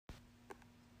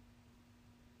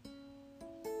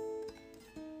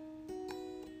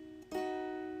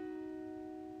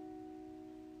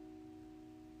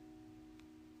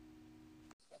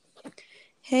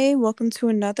Hey, welcome to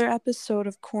another episode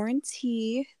of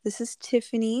Quarantine. This is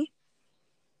Tiffany.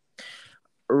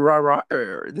 Rah,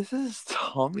 this is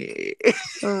Tommy.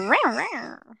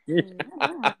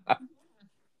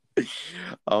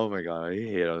 Oh my god, I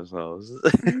hate ourselves.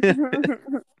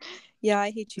 Yeah,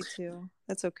 I hate you too.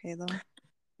 That's okay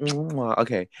though.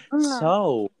 Okay,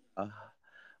 so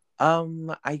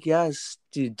I guess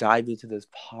to dive into this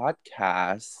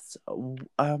podcast,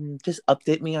 just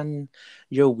update me on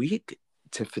your week,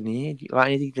 Tiffany. Do you got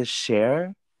anything to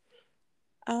share?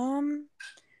 Um,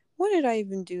 what did I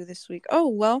even do this week? Oh,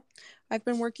 well, I've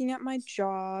been working at my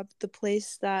job, the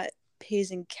place that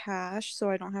pays in cash, so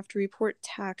I don't have to report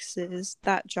taxes,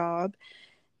 that job.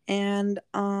 And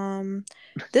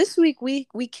this week we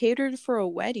catered for a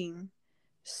wedding.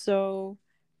 So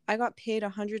I got paid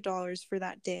 $100 for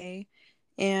that day.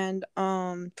 And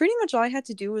pretty much all I had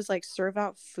to do was like serve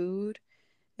out food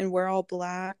and wear all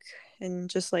black and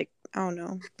just like, I don't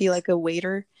know, be like a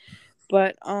waiter.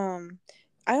 But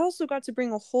I also got to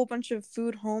bring a whole bunch of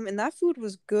food home and that food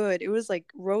was good. It was like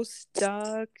roast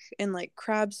duck and like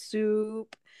crab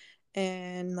soup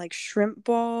and like shrimp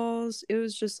balls. It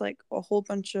was just like a whole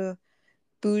bunch of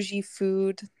bougie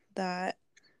food that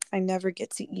I never get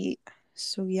to eat.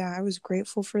 So yeah, I was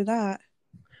grateful for that.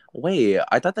 Wait,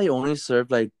 I thought they only served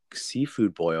like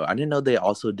seafood boil. I didn't know they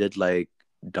also did like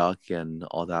duck and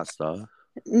all that stuff.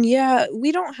 Yeah,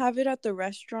 we don't have it at the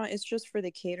restaurant. It's just for the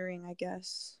catering, I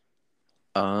guess.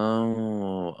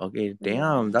 Oh, okay. Yeah.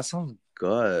 Damn, that sounds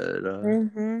good.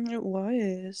 It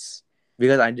was.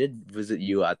 Because I did visit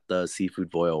you at the seafood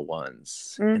boil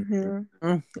once, and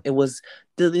Mm-hmm. it was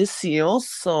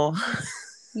delicioso.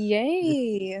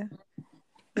 Yay.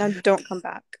 Now don't come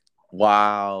back.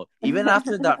 Wow. Even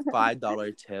after that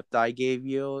 $5 tip that I gave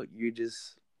you, you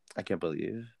just I can't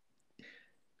believe.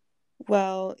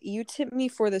 Well, you tipped me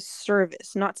for the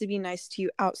service, not to be nice to you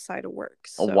outside of work.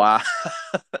 So, Wow.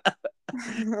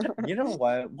 You know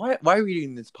what? Why are we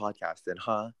doing this podcast then,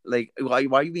 huh? Like why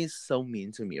are you being so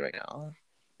mean to me right now?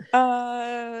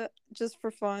 just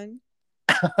for fun.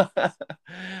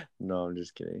 No, I'm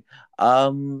just kidding.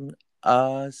 Um,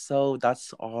 so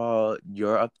that's all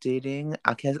you're updating.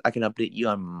 I guess I can update you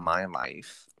on my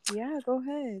life. Yeah, go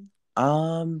ahead.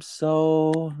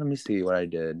 So let me see what I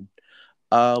did.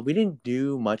 We didn't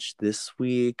do much this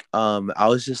week. I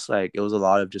was just like, it was a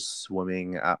lot of just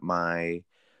swimming at my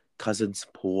cousin's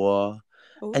pool.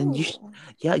 And Oh.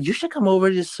 yeah, you should come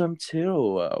over to swim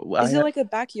too. Is it like a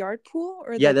backyard pool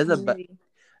or Yeah, the community?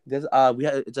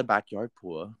 it's a backyard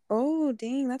pool. Oh,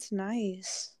 dang, that's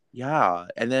nice. Yeah,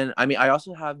 and then I mean, I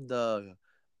also have the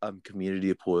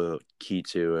community pool key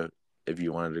too, if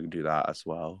you wanted to do that as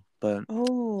well. But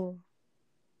Oh,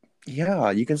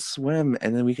 yeah, you can swim,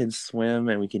 and then we can swim,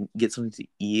 and we can get something to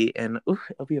eat, and ooh,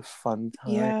 it'll be a fun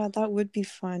time. yeah, that would be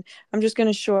fun. I'm just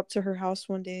gonna show up to her house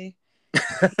one day.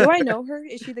 Do I know her?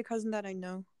 Is she the cousin that I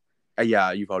know?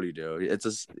 Yeah, you probably do. It's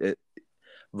just it,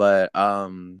 but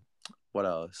what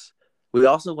else? We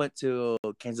also went to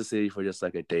Kansas City for just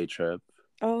like a day trip.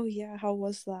 Oh, yeah, how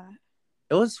was that?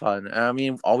 It was fun. I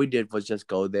mean, all we did was just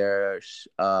go there.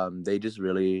 They just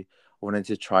really wanted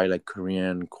to try like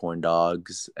Korean corn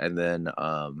dogs, and then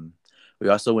we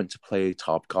also went to play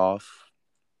Top Golf.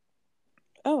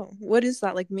 Oh, what is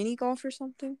that? Like mini golf or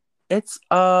something? It's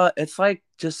like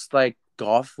just like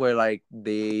golf where like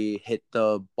they hit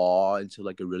the ball into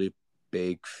like a really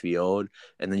big field,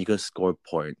 and then you can score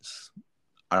points.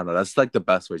 I don't know. That's like the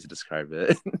best way to describe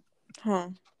it. Huh.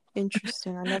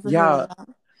 Interesting. I never heard of Yeah, that.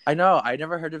 I know. I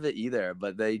never heard of it either,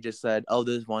 but they just said, "Oh,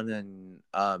 there's one in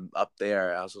up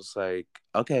there." I was just like,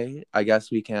 "Okay, I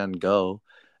guess we can go."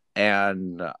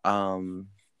 And I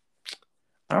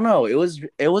don't know. It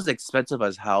was expensive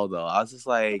as hell though. I was just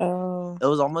like, Oh, it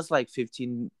was almost like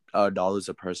 $15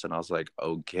 a person. I was like,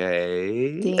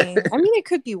 okay. dang. I mean, it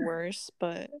could be worse,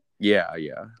 but Yeah,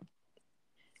 yeah,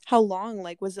 how long?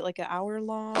 Like, was it like an hour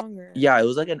long or? yeah. It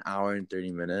was like an hour and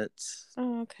 30 minutes,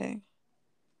 Oh, okay.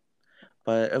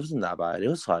 but it wasn't that bad. It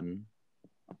was fun.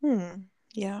 Hmm.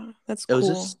 Yeah, that's It was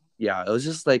cool. just yeah. It was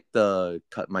just like the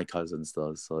cut my cousins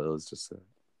though, so it was just.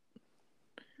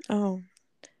 Oh,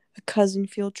 a cousin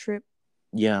field trip.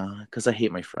 Yeah, because I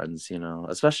hate my friends,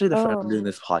 especially the friend I'm doing Oh.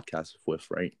 this podcast with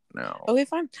right now. Okay,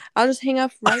 fine. I'll just hang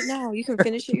up right now. You can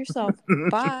finish it yourself.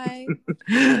 Bye.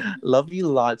 Love you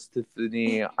lots,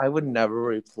 Tiffany. I would never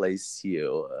replace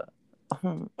you.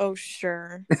 Oh,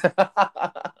 sure.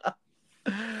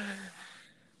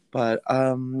 But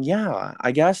yeah,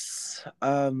 I guess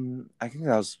I think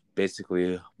that was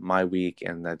basically my week,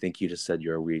 and I think you just said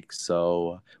your week.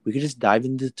 So we could just dive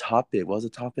into the topic. What was the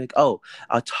topic? Oh,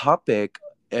 a topic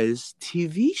is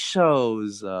TV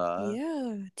shows.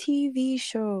 Yeah, TV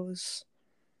shows.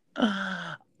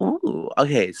 Ooh,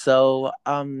 okay. So,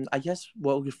 I guess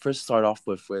what we first start off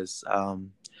with was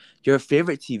your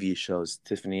favorite TV shows,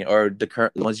 Tiffany, or the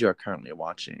current ones you are currently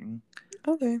watching.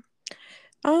 Okay.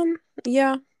 Um,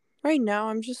 yeah. Right now,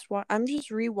 I'm just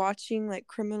rewatching like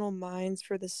Criminal Minds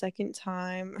for the second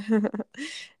time.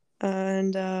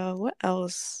 And what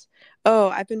else? Oh,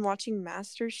 I've been watching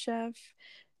MasterChef.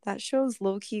 That show's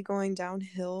low key going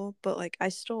downhill, but like I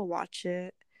still watch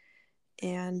it.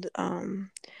 And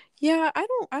yeah, I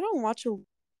don't watch a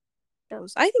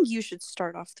shows. I think you should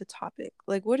start off the topic.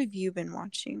 Like, what have you been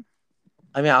watching?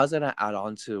 I mean, I was gonna add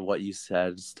on to what you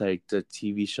said. It's like the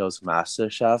TV show's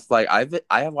MasterChef. Like,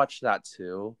 I have watched that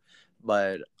too,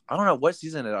 but I don't know what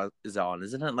season it is on.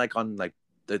 Isn't it like on like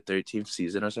the 13th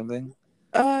season or something?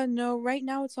 No, right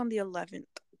now it's on the 11th,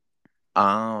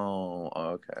 Oh,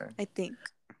 okay. I think.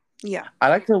 Yeah. I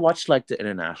like to watch like the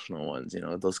international ones. You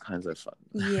know, those kinds of fun.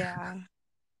 Yeah.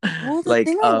 Well, the Like,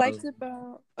 thing I liked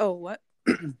about Oh, what?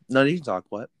 no, you can talk.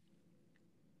 What?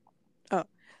 Oh.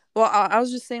 Well, I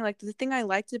was just saying like the thing I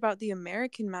liked about the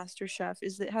American MasterChef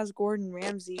is that it has Gordon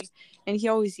Ramsay and he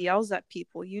always yells at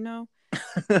people, you know?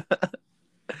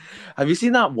 Have you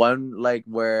seen that one like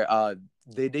where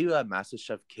they do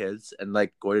MasterChef Kids and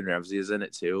like Gordon Ramsay is in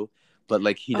it too, but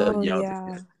like he Oh, doesn't yell at the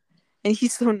yeah. kids. And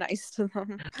he's so nice to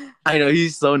them. I know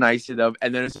he's so nice to them,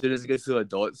 and then as soon as he gets to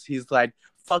adults, he's like,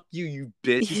 "Fuck you, you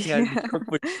bitch! You can't even Yeah. cook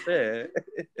for shit."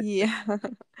 Yeah.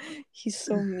 He's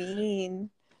so mean.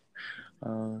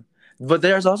 Uh, but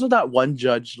there's also that one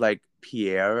judge like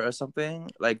Pierre or something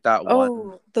like that one.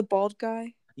 Oh, the bald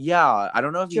guy? Yeah, I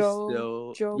don't know if he's Joe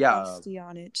still. Joe Yeah,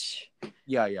 Bastianich.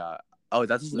 yeah, yeah. Oh,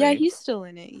 that's his Yeah, name. he's still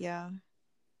in it, yeah.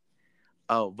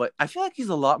 Oh, but I feel like he's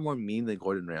a lot more mean than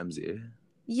Gordon Ramsay.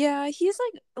 Yeah, he's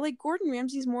like Gordon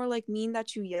Ramsay's more like mean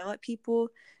that you yell at people.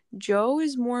 Joe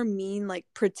is more mean, like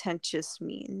pretentious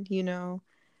mean, you know?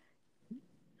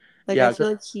 Like I Yeah, feel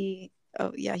like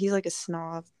oh yeah, he's like a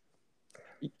snob.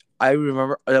 I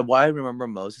remember what I remember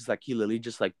most is like he literally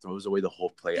just like throws away the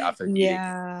whole plate after eating.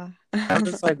 Yeah. I was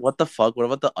just like, what the fuck? What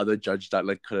about the other judge that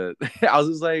like could? I was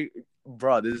just like,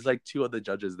 bro, there's like two other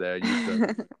judges there. And you still.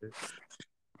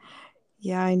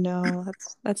 Yeah, I know.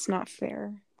 That's not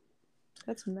fair.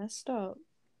 That's messed up.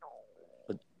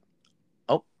 But,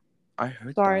 oh, I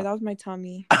heard Sorry, that. that was my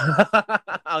tummy.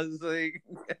 I was like,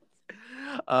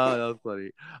 oh, that was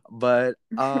funny. But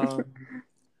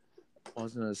I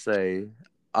was gonna say,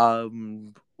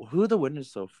 who are the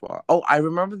winners so far? Oh, I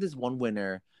remember this one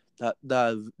winner that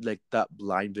like that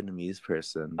blind Vietnamese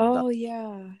person. That Oh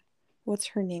yeah. What's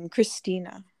her name?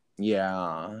 Christina.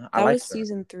 yeah, I That like was her.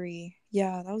 season 3.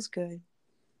 Yeah, that was good.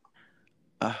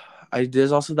 Uh, I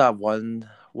there's also that one.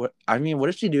 What I mean, what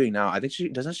is she doing now? I think she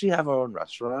doesn't she have her own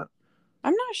restaurant?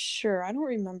 I'm not sure. I don't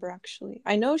remember actually.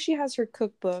 I know she has her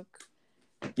cookbook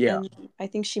Yeah. and I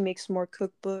think she makes more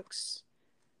cookbooks.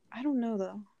 I don't know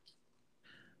though.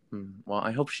 Well,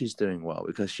 I hope she's doing well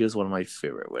because she was one of my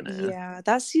favorite winners. Yeah,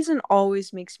 that season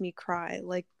always makes me cry.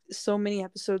 Like so many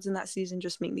episodes in that season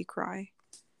just make me cry.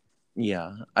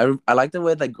 Yeah, I like the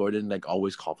way that Gordon like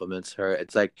always compliments her.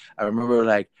 It's like I remember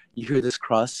like you hear this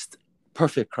crust,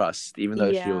 perfect crust, even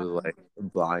though she Yeah. was like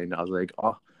blind. I was like,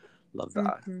 oh, love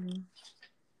that. Mhm.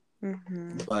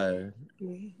 Mhm. But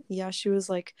Yeah, she was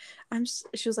like,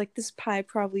 she was like, this pie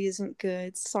probably isn't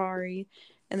good. Sorry.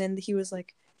 And then he was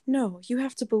like, no, you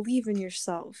have to believe in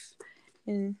yourself.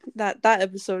 And that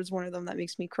episode is one of them that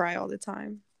makes me cry all the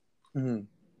time. mhm.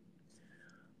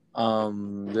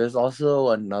 There's also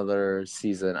another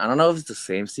season. I don't know if it's the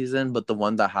same season, but the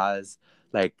one that has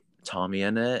like Tommy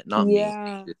in it, not me.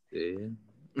 Yeah.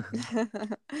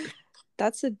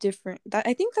 That's a different that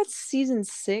I think that's season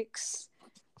 6.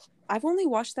 I've only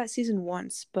watched that season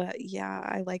once, but yeah,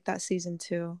 I like that season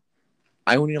too.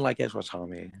 I only like it for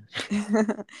Tommy.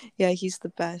 Yeah, he's the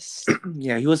best.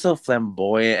 Yeah, he was so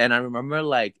flamboyant, and I remember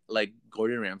like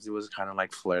Gordon Ramsay was kind of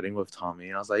like flirting with Tommy,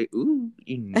 and I was like, ooh,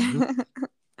 you knew.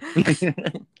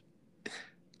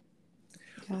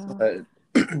 Yeah. But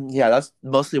yeah, that's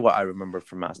mostly what I remember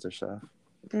from MasterChef.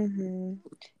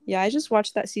 Yeah, I just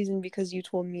watched that season because you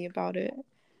told me about it.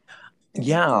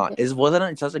 Yeah, it wasn't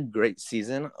it such a great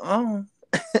season. Oh,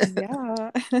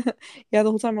 Yeah. Yeah, the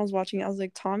whole time I was watching it, I was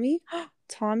like, Tommy?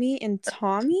 Tommy and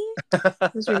Tommy?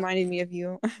 This reminded me of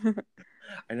you.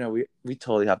 I know we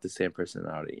totally have the same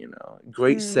personality. You know,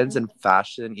 great sense Mm, in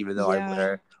fashion, even though I yeah.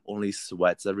 wear only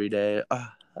sweats every day.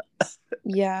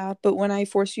 Yeah, but when I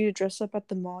force you to dress up at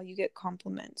the mall, you get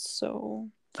compliments. So,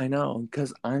 I know,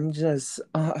 because I'm just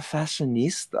a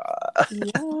fashionista.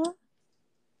 yeah,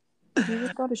 you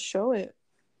just gotta show it.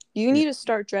 You need to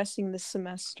start dressing this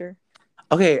semester.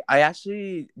 Okay, I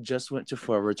actually just went to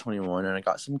Forever 21 and I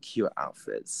got some cute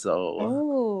outfits. So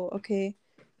Oh, okay.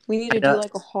 We need I to do know,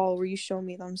 like a haul where you show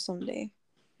me them someday.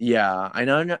 yeah, I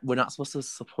know we're not supposed to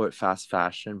support fast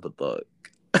fashion, but look.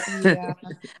 Yeah.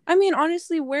 I mean,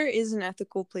 honestly, where is an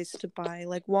ethical place to buy?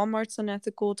 Like Walmart's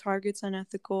unethical, Target's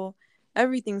unethical,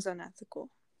 everything's unethical.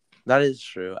 That is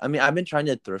true. I mean, I've been trying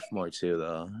to thrift more too,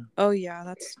 though. Oh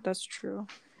yeah, that's true.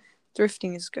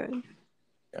 Thrifting is good.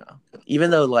 Yeah,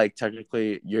 even though like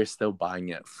technically you're still buying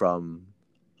it from,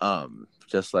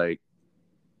 just like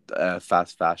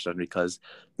fast fashion because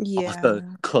all Yeah.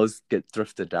 the clothes get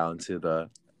thrifted down to the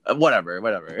whatever.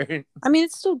 I mean,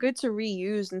 it's still good to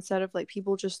reuse instead of like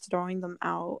people just throwing them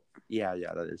out. Yeah,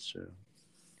 that is true.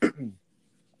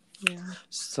 Yeah.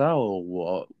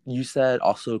 So you said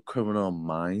also Criminal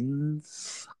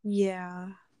Minds. Yeah.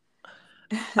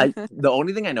 I the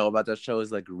only thing I know about that show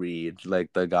is like Reed,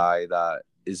 like the guy that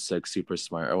is like super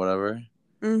smart or whatever.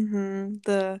 Mm-hmm.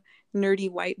 The nerdy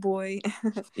white boy.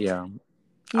 Yeah,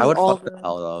 I He's would all fuck the the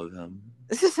hell out of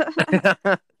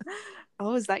him.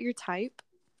 Oh, is that your type?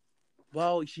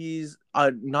 Well, he's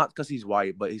not because he's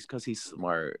white, but he's because he's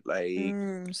smart. Like,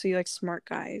 So you like smart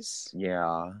guys.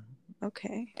 yeah,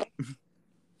 Okay.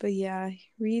 But yeah,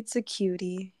 Reed's a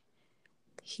cutie.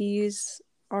 He's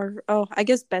our I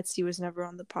guess Betsy was never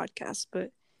on the podcast,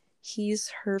 but he's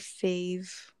her fave.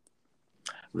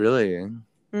 really.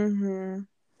 Mm-hmm.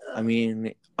 I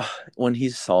mean, when he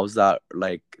solves that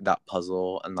like that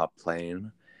puzzle and that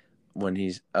plane, when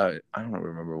he's I don't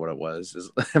remember what it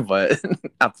was, but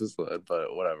episode,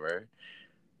 but whatever.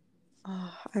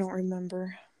 Oh, I don't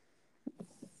remember.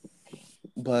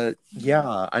 But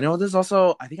yeah, I know there's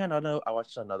also I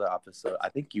watched another episode. I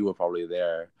think you were probably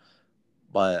there,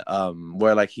 but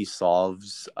where like he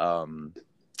solves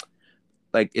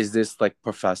like is this like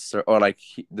professor or like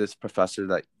this professor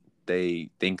that they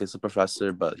think is a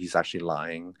professor but he's actually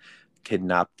lying,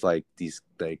 kidnapped like these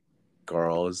like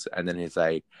girls, and then he's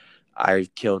like,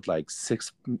 I've killed like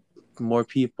more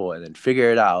people and then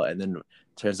figure it out, and then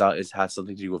turns out it has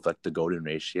something to do with like the golden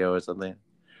ratio or something.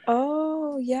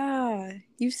 Oh, yeah.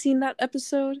 You've seen that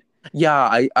episode? Yeah,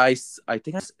 I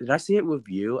think did I see it with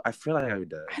you? I feel like I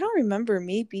did. I don't remember.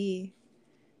 Maybe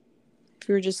if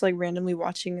we were just like randomly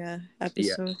watching a Yeah,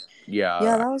 episode. Yeah,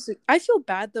 yeah. that was. I feel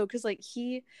bad though, because like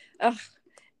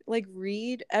like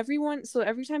Reed, everyone. So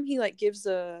every time he like gives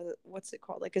a what's it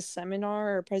called, like a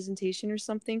seminar or a presentation or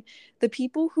something, the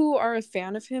people who are a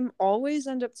fan of him always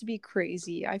end up to be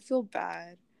crazy. I feel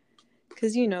bad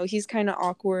because he's kind of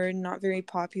awkward, not very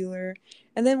popular,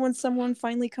 and then when someone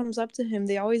finally comes up to him,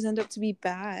 they always end up to be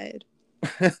bad.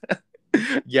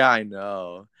 Yeah, I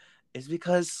know. It's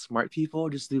because smart people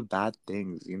just do bad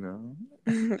things, you know?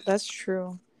 That's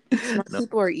true. Smart No,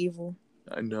 people are evil.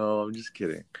 I know, I'm just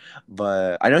kidding.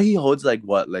 But I know he holds like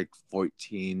what, like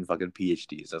 14 fucking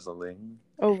PhDs or something.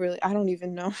 Oh, really? I don't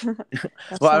even know.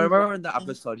 That Well, I sounds remember in the wild.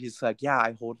 episode he's like, yeah,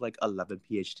 I hold like 11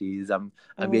 PhDs. I'm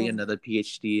getting Oh, another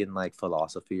PhD in like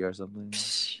philosophy or something.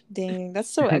 psh, dang, that's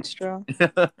so extra.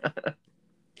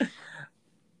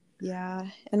 Yeah,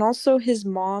 and also his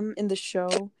mom in the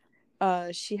show,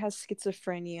 she has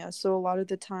schizophrenia. So a lot of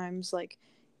the times, like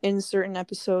in certain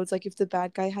episodes, like if the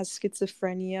bad guy has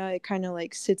schizophrenia, it kind of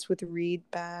like sits with Reed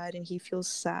bad, and he feels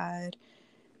sad.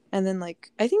 And then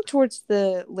like I think towards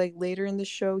the like later in the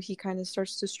show, he kind of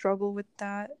starts to struggle with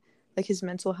that. Like his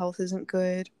mental health isn't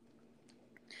good,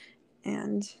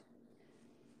 and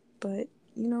but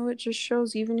it just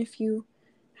shows even if you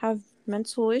have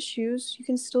mental issues, you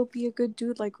can still be a good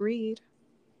dude like Reed.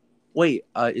 Wait,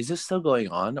 is this still going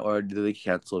on or did they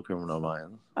cancel Criminal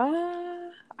Minds?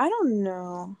 I don't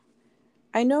know.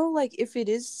 I know like if it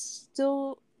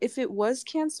was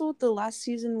canceled, the last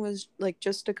season was like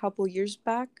just a couple years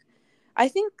back. I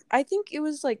think it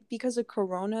was like because of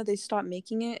Corona they stopped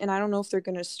making it, and I don't know if they're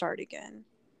gonna start again.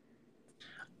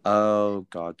 Oh,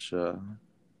 gotcha.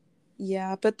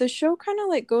 Yeah, but the show kind of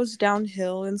like goes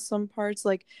downhill in some parts.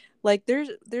 Like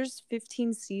there's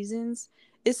 15 seasons.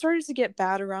 It started to get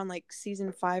bad around like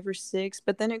season 5 or 6,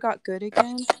 but then it got good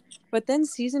again. But then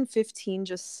season 15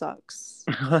 just sucks.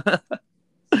 So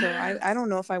I don't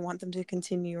know if I want them to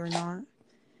continue or not.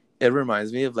 It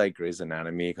reminds me of like Grey's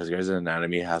Anatomy because Grey's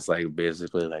Anatomy has like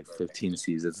basically like 15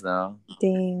 seasons now.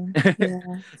 Dang. Yeah.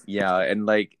 Yeah, and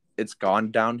like it's gone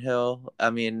downhill.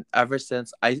 I mean, ever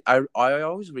since I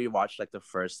always rewatch like the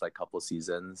first like couple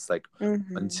seasons, like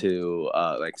Mm-hmm. into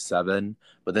like 7,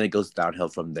 but then it goes downhill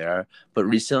from there. But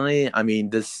recently, I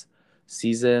mean, this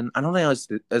season, I don't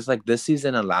think it's like this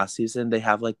season and last season they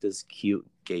have like this cute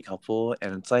gay couple,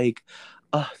 and it's like,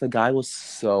 the guy was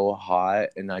so hot,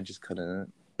 and I just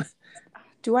couldn't.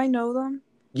 Do I know them?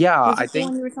 Yeah, Was I it the think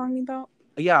one you were talking about?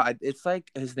 it's like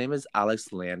his name is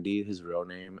Alex Landy, his real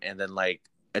name, and then like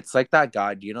it's like that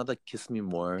guy. Do you know the Kiss Me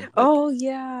More? Like, Oh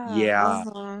yeah. yeah,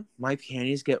 Uh-huh. my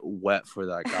panties get wet for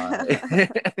that guy.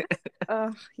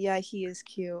 Yeah, he is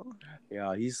cute.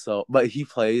 Yeah, but he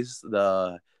plays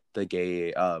the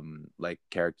gay like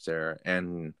character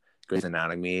and Grey's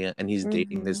Anatomy, and he's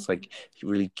dating Mm-hmm. this like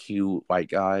really cute white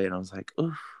guy, and I was like,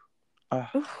 ooh,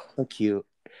 ah, so cute.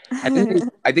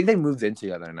 I think they moved in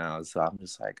together now, so I'm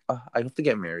just like, oh, I hope to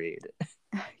get married.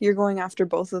 You're going after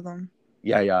both of them.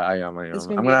 Yeah, I am, It's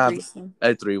I'm gonna be gonna a have threesome.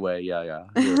 a three-way. Yeah.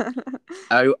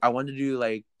 I want to do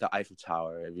like the Eiffel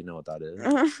Tower, if you know what that is.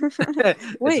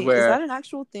 It's Wait, is where, that an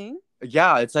actual thing?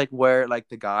 yeah, it's like where like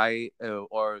the guy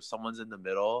or someone's in the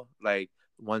middle, like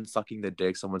one sucking the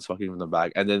dick, someone's fucking from the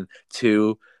back, and then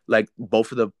two, like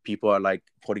both of the people are like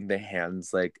putting their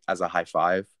hands like as a high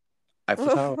five. Eiffel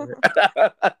Tower.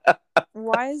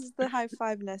 Why is the high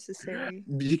five necessary?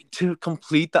 To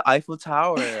complete the Eiffel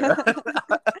Tower.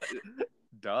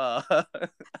 Duh.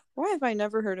 Why have I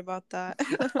never heard about that?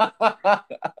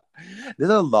 There's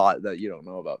a lot that you don't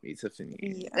know about me, Tiffany.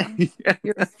 Yeah,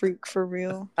 you're a freak for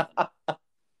real.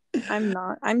 I'm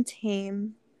not. I'm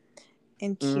tame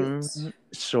and cute.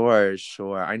 Sure.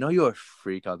 I know you're a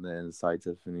freak on the inside,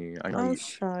 Tiffany. I know Oh, you.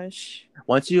 shush.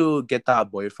 Once you get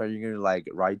that boyfriend, you're gonna like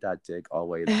ride that dick all the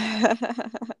way down.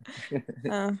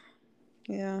 uh,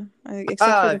 yeah,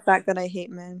 except for the fact that I hate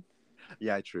men.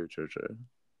 Yeah, true.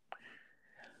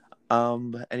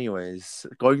 But anyways,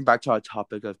 going back to our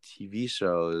topic of TV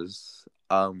shows,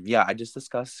 yeah, I just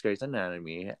discussed Grey's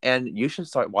Anatomy, and you should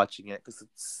start watching it because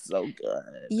it's so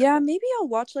good. Yeah, maybe I'll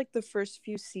watch like the first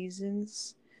few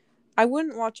seasons. I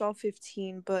wouldn't watch all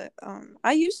 15, but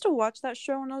I used to watch that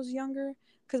show when I was younger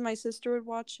because my sister would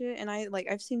watch it, and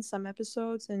I've seen some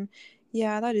episodes, and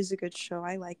yeah, that is a good show.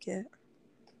 I like it.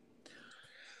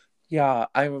 Yeah,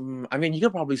 I mean, you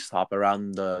could probably stop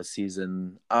around the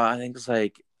season. I think it's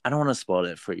like I don't want to spoil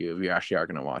it for you if you actually are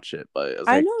gonna watch it, but it's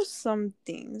I know some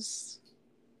things.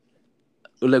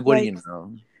 like what do Like you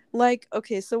know?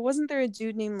 okay, so wasn't there a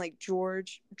dude named like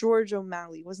George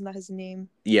O'Malley? Wasn't that his name?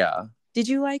 Yeah, Did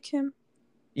you like him?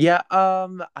 yeah.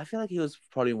 I feel like he was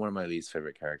probably one of my least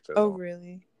favorite characters. Oh,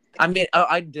 really? I mean,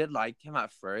 I did like him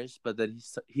at first, but then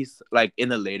he's like in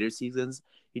the later seasons,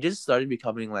 he just started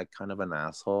becoming like kind of an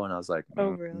asshole, and I was like, Oh,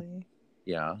 really?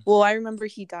 yeah, Well, I remember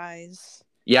he dies.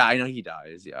 yeah. I know he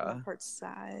dies. Yeah. That part's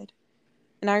sad.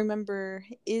 And I remember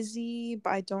Izzy,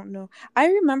 but I don't know. I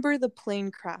remember the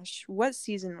plane crash. What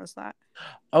season was that?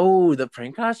 Oh, the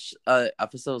prank crash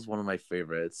episode is one of my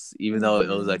favorites, even though it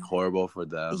was like Mm-hmm. horrible for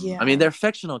them. I mean, Yeah, they're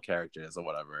fictional characters or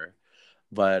whatever,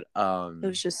 but it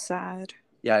was just sad.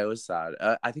 yeah, it was sad.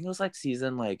 I think it was like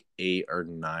season like 8 or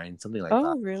 9, something like that.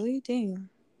 Oh, really? Dang.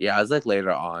 Yeah, it was like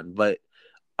later on, but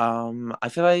I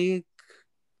feel like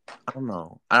I don't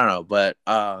know, but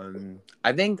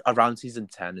I think around season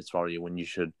 10 is probably when you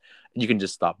can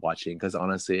just stop watching because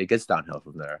honestly, it gets downhill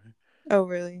from there. Oh,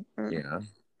 really? Yeah,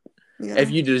 if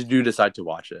Yeah. you just do decide to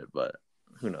watch it, but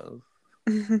who knows?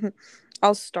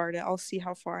 I'll start it. I'll see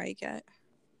how far I get.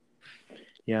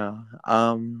 Yeah.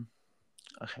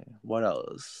 Okay. What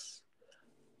else?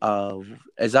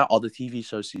 Is that all the TV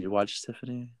shows you watch,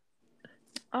 Tiffany?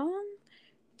 Um,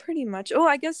 Pretty much. Oh,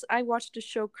 I guess I watched a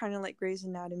show kind of like Grey's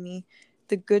Anatomy,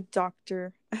 The Good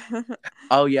Doctor.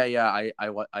 Oh yeah.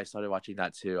 I started watching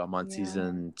that too. I'm on Yeah,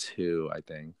 season 2, I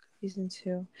think. season 2.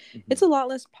 Mm-hmm. It's a lot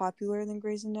less popular than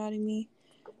Grey's Anatomy,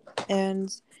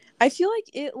 and I feel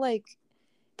like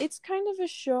it's kind of a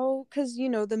show because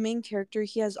the main character,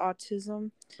 he has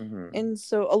autism, Mm-hmm. and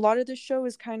so a lot of the show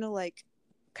is kind of like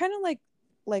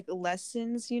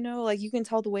lessons, like you can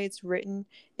tell the way it's written.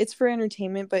 It's for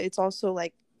entertainment, but it's also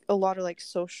like a lot of like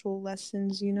social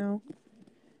lessons.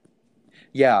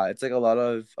 Yeah, it's like a lot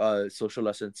of social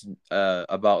lessons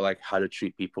about like how to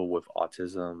treat people with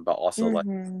autism, but also like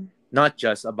Mm-hmm. not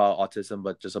just about autism,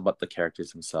 but just about the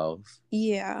characters themselves.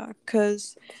 Yeah,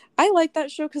 because I like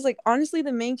that show because, like, honestly,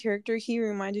 the main character, he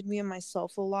reminded me of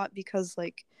myself a lot because,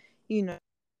 like, you know,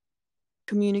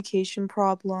 communication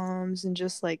problems and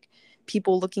just, like,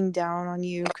 people looking down on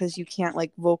you because you can't,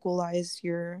 like, vocalize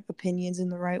your opinions in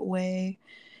the right way.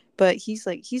 But he's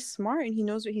smart and he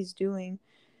knows what he's doing.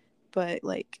 But,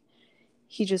 like,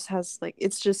 he just has, like,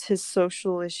 it's just his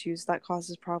social issues that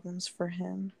causes problems for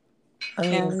him. I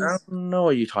mean, And I don't know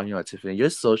what you're talking about, Tiffany. Your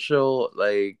social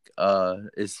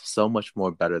is so much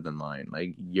more better than mine.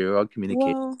 Like your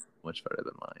communication well, is much better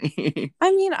than mine.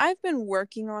 I mean, I've been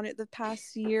working on it the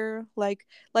past year. Like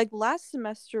last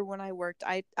semester when I worked,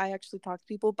 I actually talked to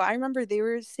people, but I remember they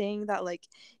were saying that like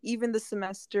even the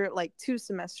semester like 2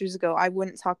 semesters ago, I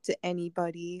wouldn't talk to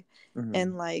anybody Hmm.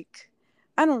 and like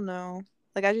I don't know.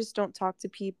 Like I just don't talk to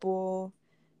people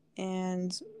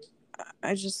and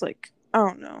I just like I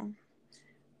don't know.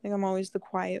 Like I'm always the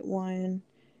quiet one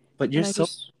But you're and I so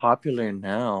just popular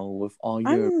now with all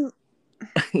your I'm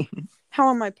how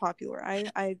am I popular?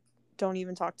 I don't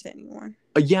even talk to anyone.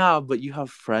 yeah, but you have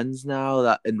friends now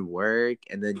that in work,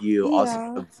 and then you also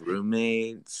Yeah. have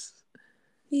roommates.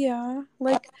 Yeah,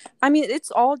 like I mean,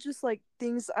 it's all just like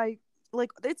things I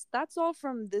like. It's that's all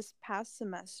from this past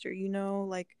semester, you know.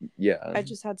 Like Yeah, I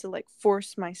just had to like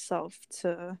force myself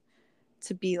to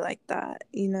be like that,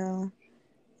 you know.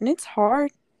 And it's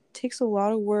hard. It takes a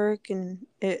lot of work and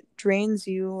it drains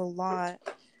you a lot.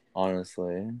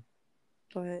 honestly,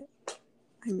 But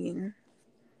I mean,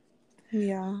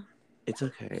 yeah, it's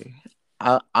okay.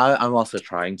 I'm also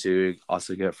trying to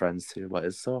also get friends too, but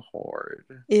it's so hard.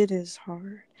 it is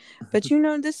hard. But you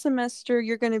know, this semester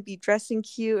you're gonna be dressing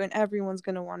cute and everyone's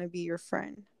gonna want to be your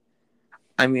friend.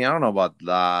 I mean, I don't know about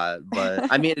that, but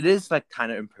I mean, it is like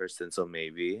kind of in person, so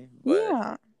maybe, but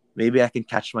Yeah, maybe I can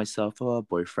catch myself a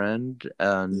boyfriend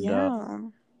and yeah.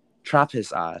 trap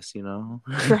his ass, you know?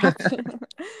 Trap.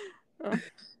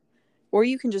 Or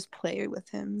you can just play with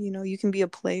him, you know, you can be a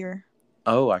player.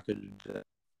 Oh, I could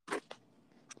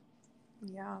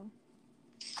Yeah.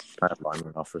 my alarm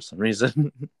went off for some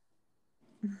reason.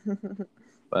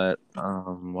 But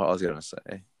what I was gonna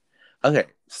say. Okay,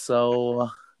 so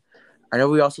I know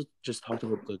we also just talked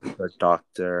about the Good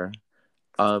Doctor.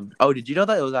 Oh, did you know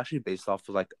that it was actually based off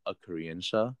of like a Korean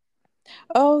show?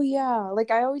 Oh yeah,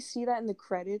 like I always see that in the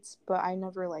credits, but I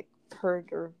never like heard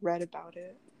or read about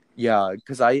it. Yeah,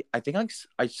 because I think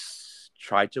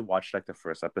tried to watch like the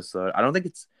first episode. I don't think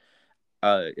it's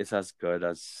as good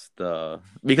as the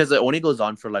because it only goes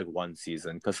on for like one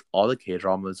season because all the K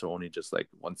dramas are only just like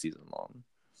one season long.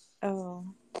 Oh,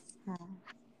 oh,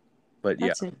 But yeah,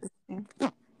 that's interesting.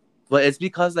 but it's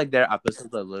because like their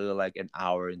episodes are literally like an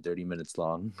hour and 30 minutes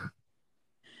long.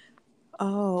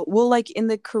 Oh, well, like in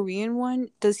the Korean one,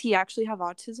 does he actually have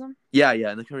autism? Yeah,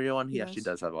 in the Korean one, He he actually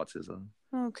does. does have autism.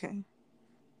 Okay.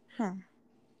 Huh.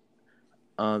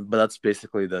 But that's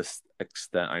basically the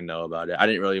extent I know about it. I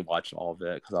didn't really watch all of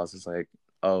it because I was just like,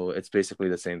 oh, it's basically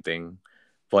the same thing,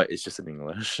 but it's just in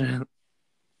English.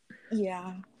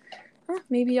 Yeah. Huh,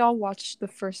 maybe I'll watch the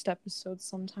first episode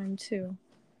sometime too.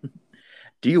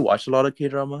 Do you watch a lot of K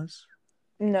dramas?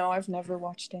 No, I've never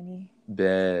watched any.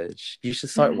 Bitch, you should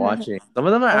start watching. Some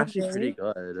of them are Oh, actually pretty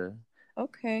really? good.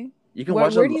 Okay. You can Where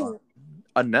watch a where do lot you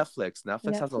on Netflix.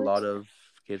 Netflix has a lot Netflix? of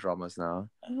K dramas now.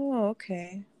 Oh,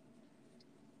 okay.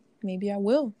 Maybe I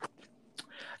will.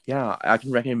 Yeah, I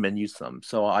can recommend you some.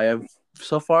 So I have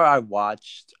so far I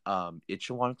watched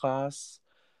Ichiwan Class,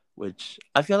 which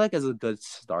I feel like is a good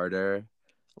starter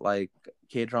like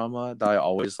K drama that I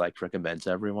always like recommend to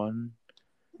everyone.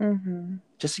 Mm-hmm.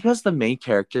 Just because the main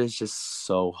character is just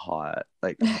so hot.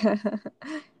 Like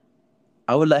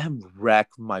I would let him wreck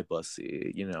my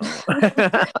pussy, you know.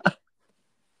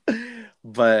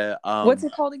 But What's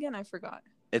it called again? I forgot.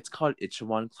 it's called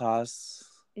Ichiwan Class.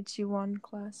 Ichiwan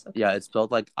class. Yeah, Okay. it's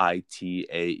spelled like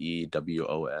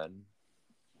Itaewon.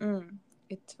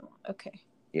 It. Okay.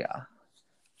 Yeah.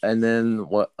 And then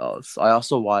what else? I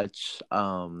also watch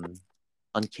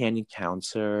Uncanny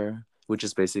Counter, which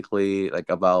is basically like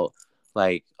about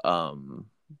like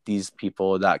these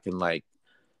people that can like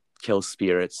kill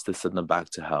spirits to send them back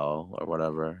to hell or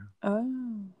whatever.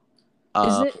 Oh.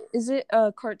 Is Um it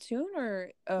a cartoon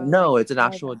or like no, it's an live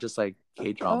actual action? just like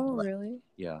K drama. Oh, Like, really?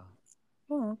 yeah.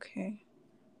 Oh, okay.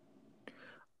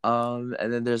 And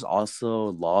then there's also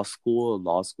Law School.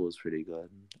 Law School is pretty good.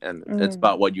 And it's Mm,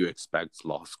 about what you expect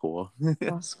law school.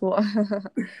 law school.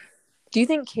 Do you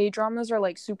think K dramas are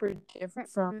like super different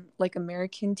from like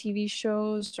American TV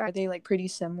shows? Are they like pretty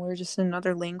similar, just in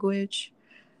another language?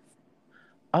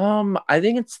 I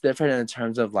think it's different in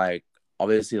terms of like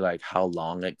obviously like how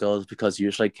long it goes because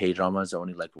usually K dramas are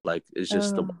only like it's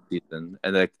just the one Oh. season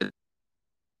and like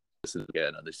this is get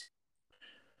another season.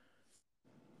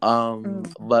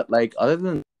 Mm. But like other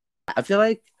than I feel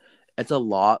like it's a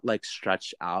lot like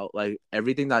stretched out. Like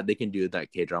everything that they can do in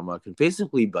that K drama can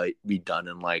basically be done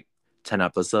in like 10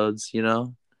 episodes, you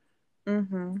know?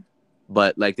 Mm-hmm.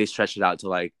 But like they stretch it out to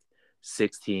like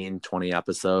 16, 20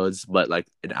 episodes, but like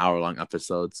an hour long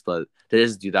episodes. But they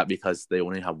just do that because they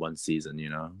only have one season, you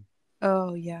know?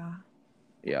 Oh, yeah.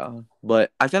 Yeah,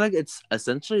 but I feel like it's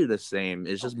essentially the same.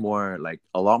 It's just more like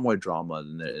a lot more drama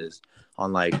than there is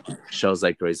on like shows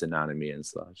like Grey's Anatomy and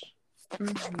such.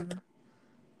 Mm-hmm.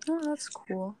 Oh, that's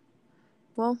cool.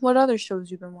 Well, what other shows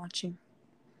you been watching?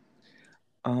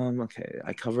 Okay,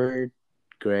 I covered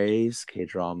Grey's, K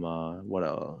drama. What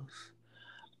else?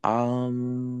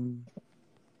 Um,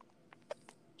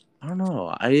 I don't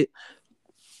know. I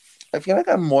feel like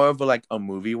I'm more of a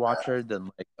movie watcher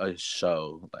than like a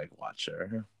show like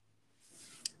watcher.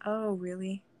 Oh,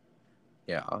 really?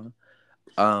 Yeah.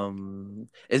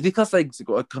 It's because like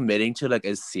committing to like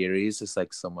a series is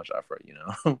like so much effort, you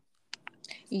know.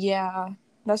 Yeah,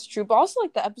 that's true. But also,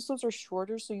 like, the episodes are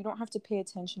shorter, so you don't have to pay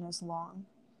attention as long.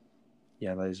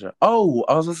 Yeah, that is right. Oh,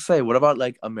 I was going to say, what about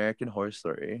like American Horror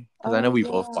Story? Because I know Oh, we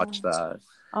both yeah. watched that.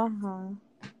 Uh-huh.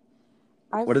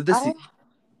 What did this? I,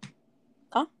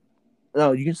 huh?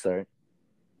 No, you can start.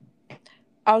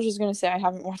 I was just gonna say I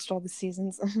haven't watched all the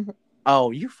seasons.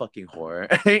 Oh, you fucking whore.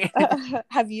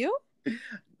 Have you?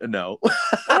 No.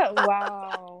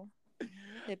 Wow. Wait,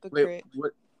 Hypocrite.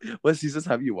 what seasons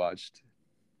have you watched?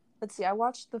 Let's see. I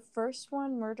watched the first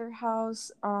one, Murder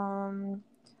House.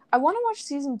 I want to watch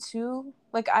season 2.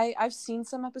 Like I've seen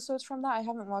some episodes from that. I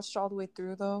haven't watched all the way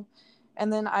through though.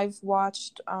 And then I've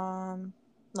watched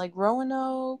like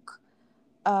Roanoke.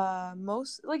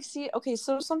 Most like see okay.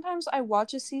 So sometimes I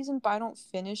watch a season but I don't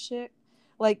finish it.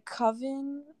 Like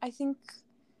Coven, I think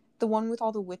the one with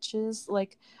all the witches.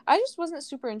 Like I just wasn't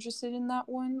super interested in that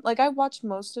one. Like I watched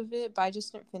most of it, but I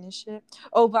just didn't finish it.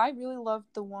 Oh, but I really loved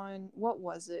the one. What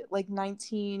was it? Like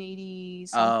 1980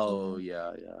 Oh, something.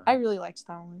 yeah, yeah. I really liked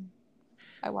that one.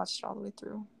 I watched it all the way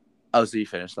through. Oh, so you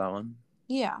finished that one?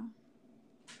 Yeah.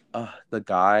 The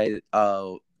guy,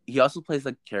 he also plays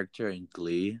like character in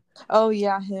Glee. Oh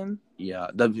yeah, him. Yeah,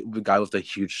 the guy with the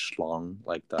huge schlong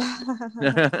like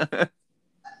that.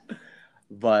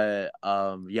 But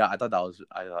yeah,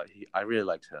 I really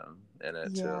liked him in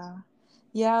it too. Yeah.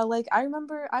 Yeah, like I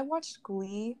remember I watched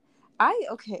Glee.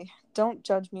 Okay, don't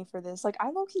judge me for this. Like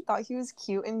I low-key thought he was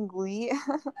cute in Glee.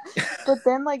 But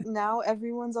then like now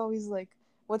everyone's always like,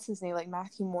 what's his name? Like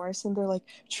Matthew Morrison. They're like,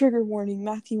 trigger warning,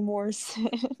 Matthew Morrison.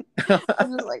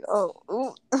 I'm just like, oh,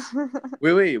 ooh.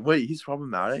 Wait, he's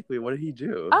problematic? Wait, what did he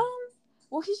do? um,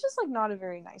 well, he's just like not a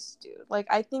very nice dude. Like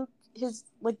I think his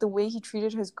like the way he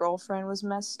treated his girlfriend was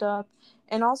messed up,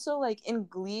 and also like in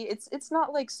Glee, it's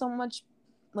not like so much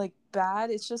like bad.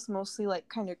 It's just mostly like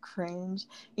kind of cringe,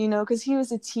 because he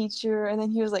was a teacher and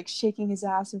then he was like shaking his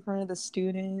ass in front of the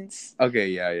students. Okay,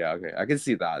 yeah, okay. I can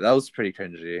see that. That was pretty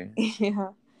cringy. Yeah,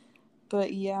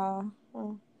 but yeah.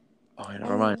 Oh, yeah,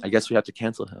 never mind. And I guess we have to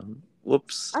cancel him.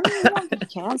 Whoops. I mean, you don't have to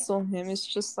cancel him. It's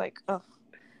just like, ugh.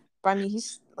 But I mean,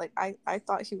 he's like, I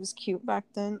thought he was cute back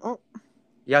then. Oh,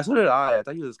 Yeah, so did I. I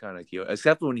thought he was kind of cute,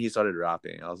 except when he started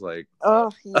rapping. I was like,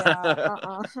 oh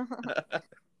yeah,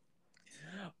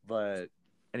 But,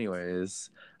 anyways,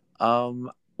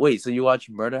 wait. So you watched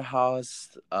Murder House?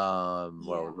 Yeah,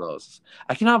 What else?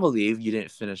 I cannot believe you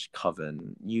didn't finish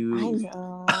Coven. I You,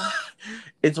 know.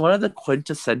 it's one of the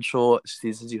quintessential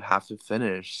seasons you have to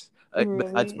finish. Like,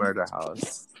 besides Really? Murder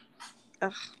House.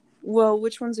 Ugh. Well,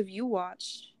 which ones have you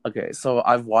watched? Okay, so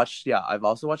I've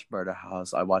also watched Murder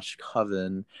House. I watched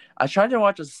Coven. I tried to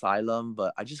watch Asylum,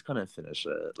 but I just couldn't finish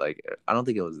it. Like, I don't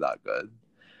think it was that good.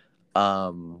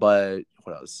 But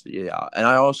what else? Yeah, and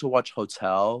I also watched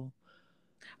Hotel.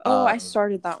 Oh, I Um,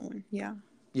 started that one. Yeah, I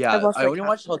yeah, watched I like only half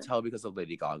watched of it. Hotel because of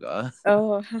Lady Gaga.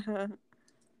 Oh,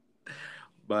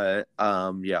 But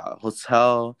yeah,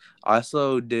 Hotel. I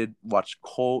also did watch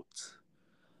Cult,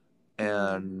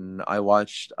 mm. and I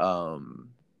watched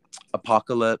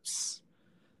Apocalypse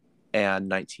and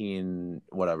 19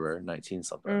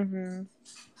 something. Mm-hmm.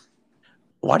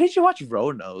 Why did you watch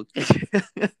Roanoke?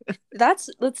 Let's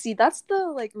see, that's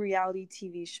the like reality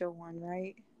TV show one,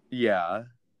 right? Yeah.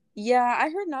 Yeah, I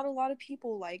heard not a lot of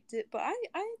people liked it, but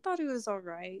I thought it was all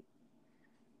right.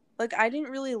 Like I didn't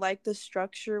really like the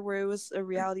structure where it was a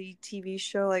reality TV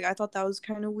show. Like I thought that was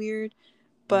kind of weird,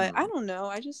 but I Mhm. don't know.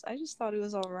 I just thought it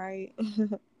was all right.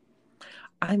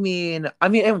 I mean,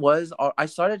 it was. I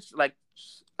started like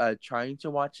trying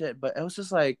to watch it, but it was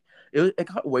just like it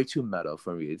got way too meta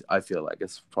for me. I feel like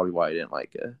it's probably why I didn't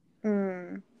like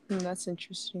it. That's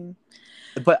interesting.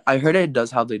 But I heard it does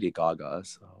have Lady Gaga,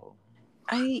 so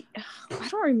I I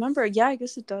don't remember. Yeah, I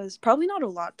guess it does. Probably not a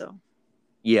lot though.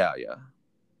 yeah.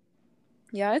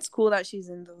 Yeah, it's cool that she's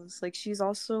in those. Like she's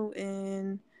also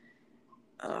in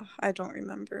I don't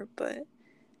remember, but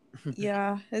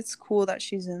yeah, it's cool that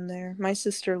she's in there. My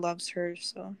sister loves her,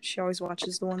 so she always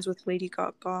watches the ones with Lady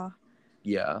Gaga.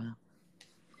 Yeah.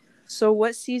 So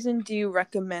what season do you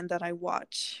recommend that I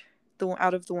watch?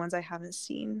 out of the ones I haven't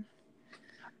seen.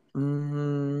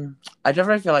 I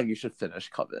definitely feel like you should finish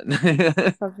Coven.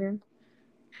 Coven.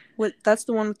 What? That's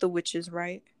the one with the witches,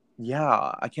 right?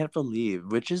 Yeah, I can't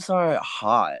believe witches are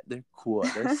hot. They're cool.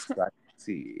 They're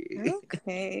sexy.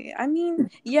 Okay. I mean,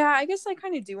 yeah, I guess I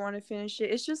kind of do want to finish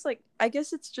it. It's just like, I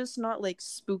guess it's just not like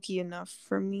spooky enough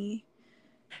for me.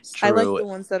 I like True. the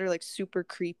ones that are like super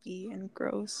creepy and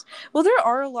gross. Well, there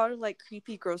are a lot of like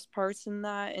creepy, gross parts in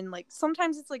that, and like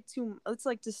sometimes it's like it's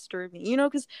like disturbing,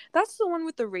 because that's the one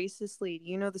with the racist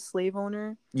lady, the slave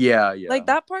owner. Yeah, yeah. Like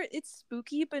that part, it's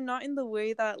spooky, but not in the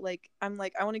way that like I'm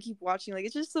like I want to keep watching. Like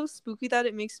it's just so spooky that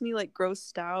it makes me like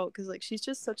grossed out because like she's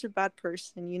just such a bad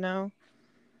person.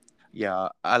 Yeah,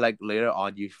 I like later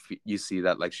on you see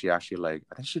that like she actually like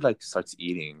I think she like starts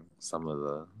eating some of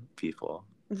the people.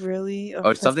 Really? Oh, Or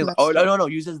that's something. Oh messed up. no,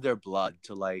 uses their blood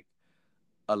to like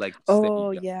stay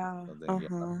Oh young yeah. or something.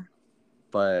 Uh-huh. Yeah.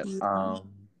 But Yeah.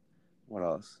 what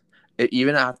else?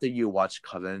 Even after you watch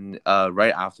Coven,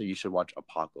 right after you should watch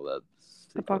Apocalypse.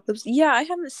 Apocalypse. Yeah, I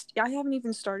haven't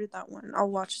even started that one.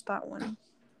 I'll watch that one.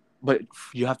 But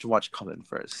you have to watch Coven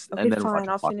first, Okay, and then watch fine.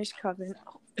 I'll Apocalypse. finish Coven.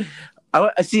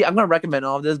 I see. I'm gonna recommend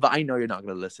all of this, but I know you're not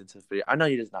gonna listen to it. I know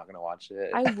you're just not gonna watch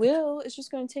it. I will. It's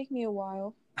just gonna take me a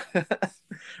while.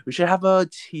 We should have a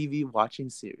TV watching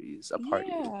series, a party.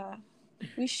 Yeah,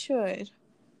 we should.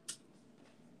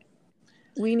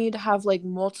 We need to have like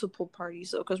multiple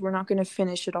parties though, because we're not gonna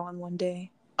finish it all in one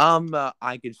day.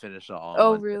 I could finish it all in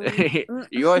Oh, one really? day.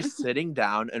 You are sitting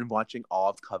down and watching all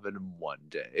of Coven in one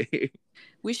day.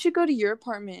 We should go to your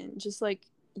apartment, just like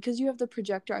because you have the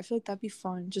projector. I feel like that'd be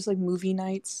fun. Just like movie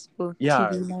nights or Yeah,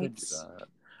 TV we could do nights. that.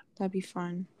 That'd be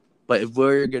fun. But if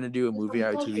we're gonna do a movie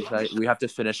or a TV night, we have to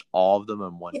finish all of them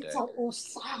in one day.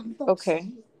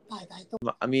 Okay.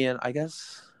 I mean, I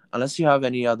guess unless you have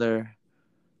any other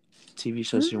TV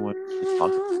shows you want to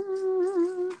talk about.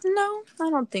 No, I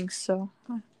don't think so.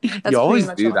 You always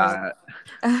do that.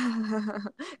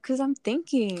 Because I'm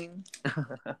thinking.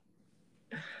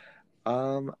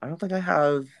 I don't think I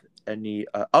have any.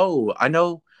 I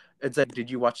know. It's like, did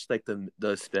you watch like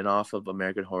the spin-off of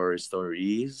American Horror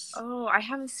Stories? Oh, I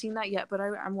haven't seen that yet, but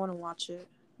I want to watch it.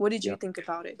 What did you Yeah. think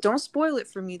about it? Don't spoil it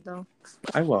for me though.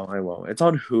 I won't. It's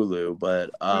on Hulu,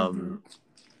 but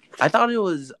I thought it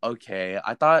was okay.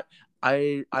 I thought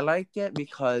I liked it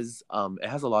because it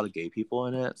has a lot of gay people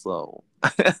in it, so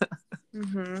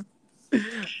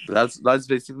that's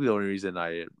basically the only reason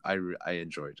I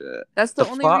enjoyed it. That's the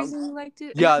only reason you liked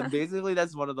it? Yeah, basically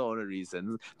that's one of the only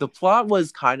reasons. The plot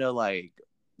was kind of like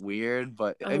weird,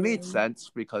 but it made sense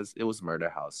because it was Murder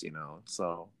House,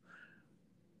 so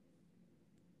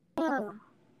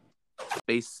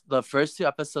the first 2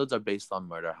 episodes are based on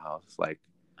Murder House, like.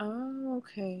 Oh,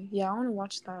 okay. Yeah, I want to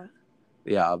watch that.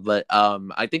 Yeah, but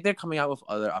I think they're coming out with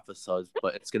other episodes,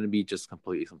 but it's gonna be just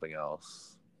completely something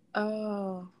else.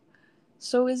 Oh,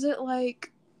 so is it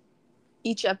like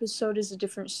each episode is a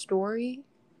different story?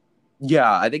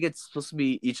 Yeah, I think it's supposed to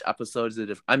be each episode is a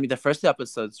different. I mean, the first 2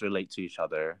 episodes relate to each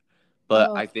other,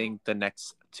 but I think the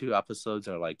next 2 episodes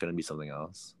are like gonna be something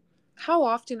else. How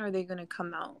often are they gonna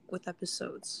come out with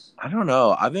episodes? I don't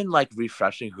know. I've been like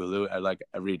refreshing Hulu like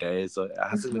every day, so it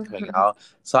hasn't been coming out.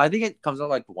 So I think it comes out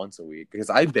like once a week because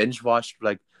I binge watched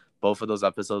like both of those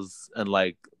episodes in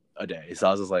like a day. So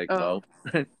I was just like, well.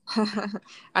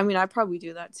 I mean, I probably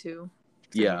do that too.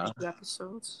 Yeah. 2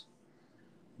 episodes.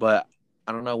 But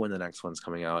I don't know when the next one's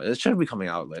coming out. It should be coming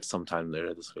out like sometime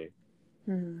later this week.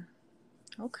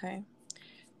 Okay.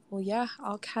 Well, yeah,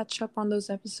 I'll catch up on those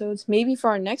episodes. Maybe for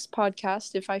our next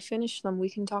podcast, if I finish them, we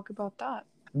can talk about that.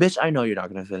 Bitch, I know you're not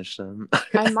gonna finish them.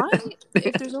 I might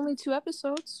if there's only 2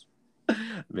 episodes.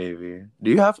 Maybe.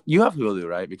 Do you have Hulu,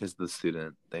 right? Because of the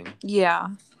student thing. Yeah.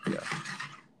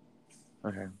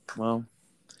 Okay. Well,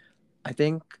 I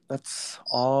think that's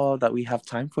all that we have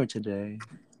time for today.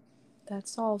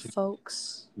 That's all,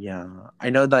 folks. Yeah.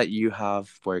 I know that you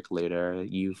have work later,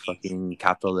 you fucking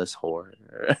capitalist whore.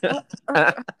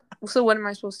 So what am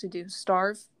I supposed to do?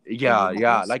 Starve?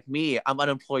 Yeah. Like me. I'm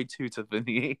unemployed too,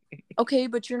 Tiffany. Okay,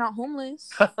 but you're not homeless.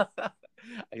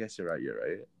 I guess you're right.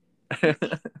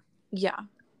 Yeah.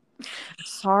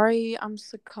 Sorry, I'm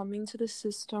succumbing to the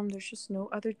system. There's just no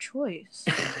other choice.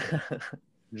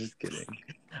 I'm just kidding.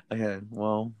 Okay,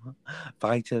 well,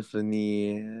 bye,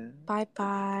 Tiffany. Bye.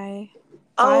 Bye,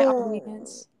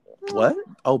 audience. What?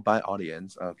 Oh, bye,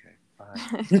 audience. Okay,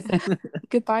 bye.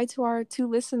 Goodbye to our 2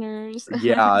 listeners.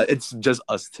 Yeah, it's just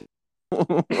us 2.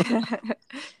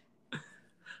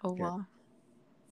 Oh, well.